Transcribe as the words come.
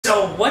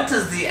So what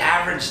does the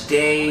average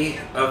day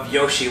of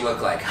Yoshi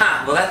look like?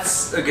 Well,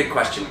 that's a good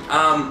question.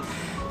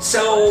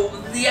 So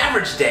the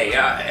average day,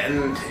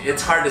 and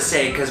it's hard to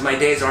say because my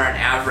days aren't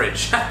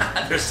average.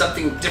 There's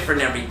something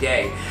different every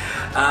day.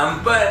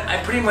 But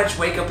I pretty much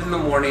wake up in the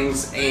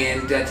mornings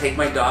and take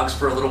my dogs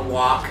for a little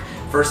walk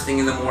first thing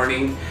in the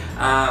morning.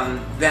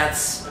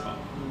 That's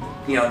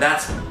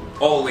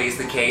always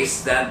the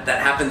case. That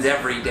happens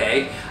every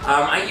day.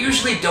 I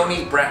usually don't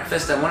eat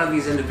breakfast. I'm one of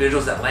these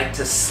individuals that like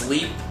to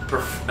sleep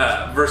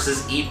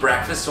versus eat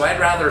breakfast, so I'd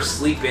rather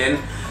sleep in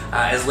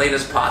as late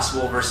as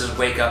possible versus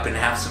wake up and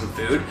have some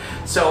food.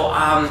 So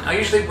I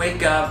usually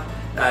wake up,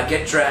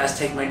 get dressed,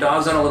 take my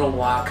dogs on a little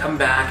walk, come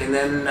back, and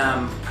then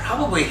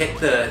probably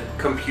hit the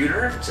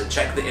computer to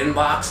check the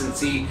inbox and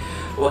see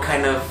what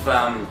kind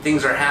of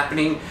things are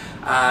happening.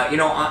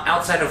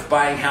 Outside of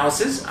buying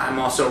houses, I'm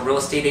also a real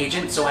estate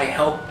agent, so I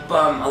help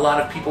a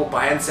lot of people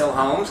buy and sell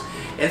homes.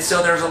 And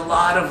so there's a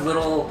lot of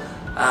little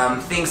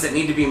things that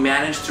need to be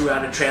managed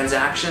throughout a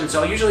transaction.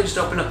 So I usually just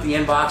open up the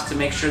inbox to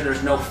make sure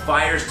there's no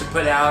fires to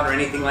put out or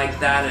anything like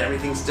that, and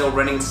everything's still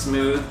running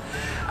smooth.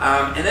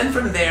 And then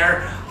from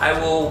there, I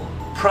will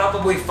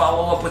probably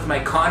follow up with my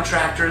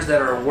contractors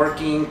that are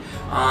working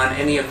on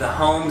any of the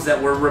homes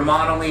that we're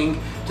remodeling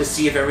to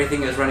see if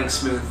everything is running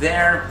smooth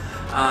there.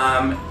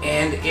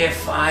 And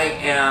if I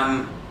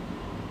am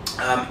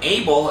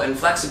able and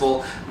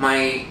flexible,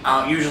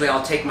 usually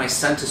I'll take my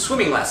son to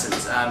swimming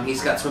lessons.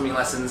 He's got swimming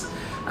lessons,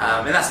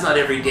 and that's not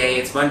every day.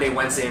 It's Monday,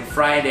 Wednesday, and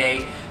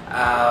Friday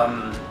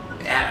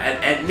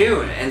at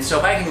noon. And so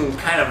if I can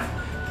kind of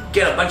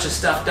get a bunch of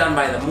stuff done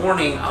by the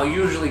morning, I'll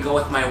usually go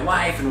with my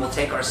wife and we'll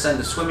take our son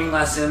to swimming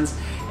lessons.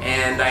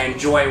 And I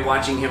enjoy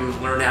watching him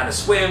learn how to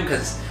swim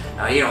because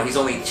he's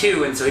only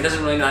 2, and so he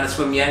doesn't really know how to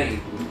swim yet.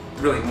 He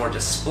really more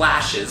just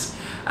splashes.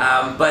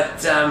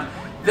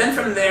 Then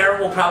from there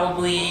we'll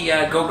probably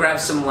go grab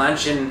some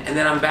lunch, and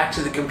then I'm back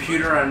to the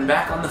computer. I'm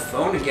back on the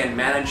phone again,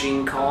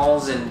 managing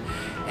calls and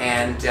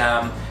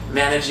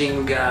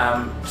managing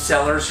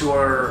sellers who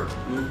are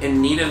in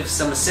need of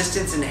some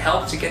assistance and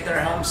help to get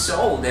their homes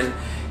sold.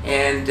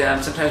 And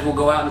sometimes we'll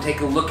go out and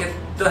take a look at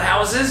the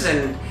houses,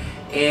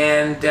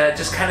 and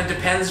just kind of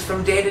depends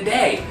from day to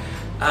day.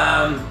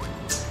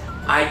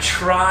 I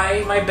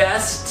try my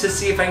best to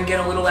see if I can get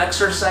a little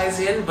exercise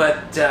in,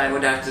 but I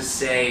would have to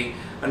say,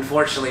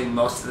 unfortunately,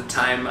 most of the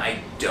time I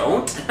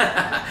don't.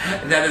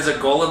 That is a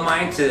goal of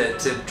mine, to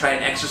try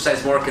and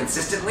exercise more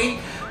consistently,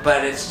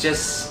 but it's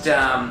just,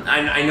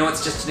 I know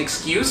it's just an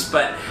excuse,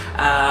 but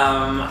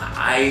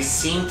I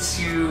seem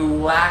to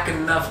lack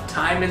enough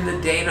time in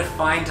the day to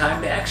find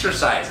time to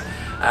exercise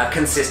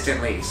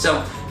consistently.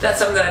 So that's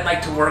something that I'd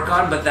like to work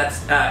on, but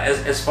that's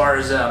as far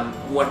as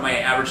what my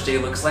average day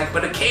looks like.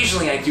 But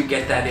occasionally I do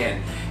get that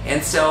in.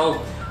 And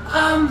so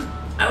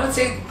I would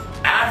say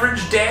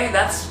average day,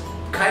 that's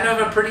kind of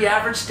a pretty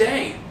average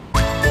day.